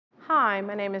Hi,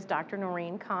 my name is Dr.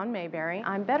 Noreen Khan-Mayberry.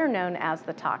 I'm better known as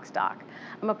the Tox Doc.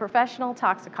 I'm a professional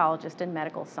toxicologist and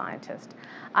medical scientist.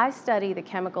 I study the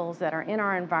chemicals that are in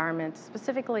our environment,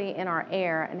 specifically in our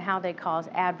air, and how they cause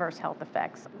adverse health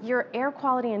effects. Your air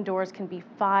quality indoors can be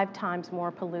 5 times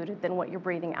more polluted than what you're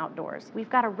breathing outdoors. We've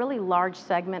got a really large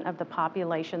segment of the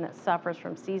population that suffers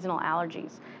from seasonal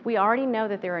allergies. We already know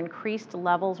that there are increased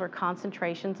levels or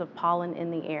concentrations of pollen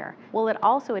in the air. Well, it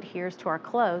also adheres to our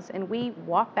clothes, and we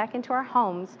walk back into our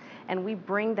homes and we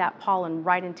bring that pollen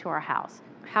right into our house.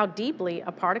 How deeply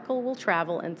a particle will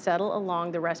travel and settle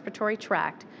along the respiratory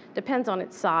tract depends on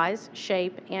its size,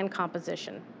 shape, and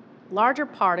composition. Larger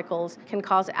particles can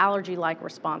cause allergy-like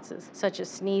responses, such as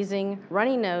sneezing,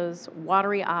 runny nose,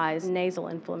 watery eyes, nasal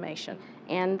inflammation,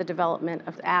 and the development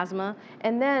of asthma.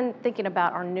 And then thinking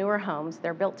about our newer homes,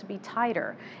 they're built to be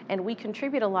tighter, and we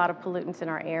contribute a lot of pollutants in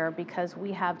our air because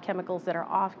we have chemicals that are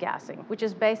off-gassing, which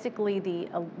is basically the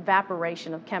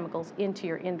evaporation of chemicals into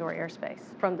your indoor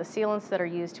airspace. From the sealants that are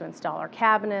used to install our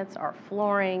cabinets, our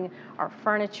flooring, our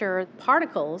furniture,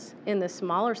 particles in the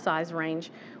smaller size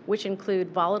range, which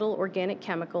include volatile organic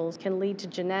chemicals, can lead to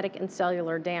genetic and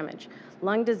cellular damage,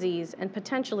 lung disease, and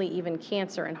potentially even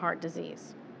cancer and heart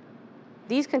disease.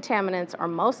 These contaminants are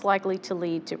most likely to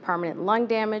lead to permanent lung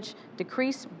damage,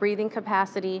 decreased breathing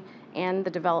capacity, and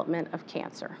the development of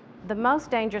cancer. The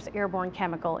most dangerous airborne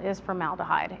chemical is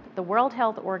formaldehyde. The World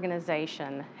Health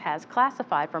Organization has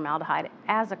classified formaldehyde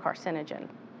as a carcinogen.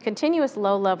 Continuous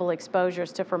low-level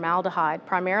exposures to formaldehyde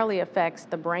primarily affects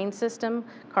the brain system,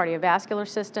 cardiovascular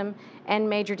system, and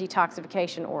major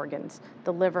detoxification organs,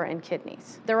 the liver and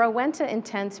kidneys. The Rowenta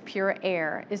Intense Pure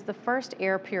Air is the first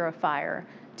air purifier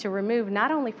to remove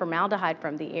not only formaldehyde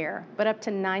from the air, but up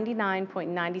to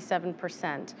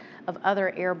 99.97% of other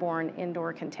airborne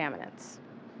indoor contaminants.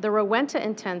 The Rowenta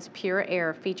Intense Pure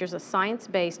Air features a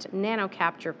science-based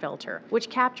nano-capture filter, which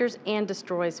captures and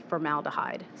destroys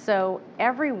formaldehyde. So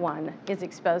everyone is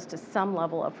exposed to some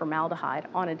level of formaldehyde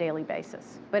on a daily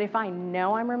basis. But if I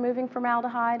know I'm removing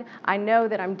formaldehyde, I know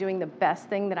that I'm doing the best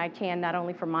thing that I can, not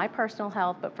only for my personal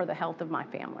health, but for the health of my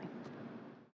family.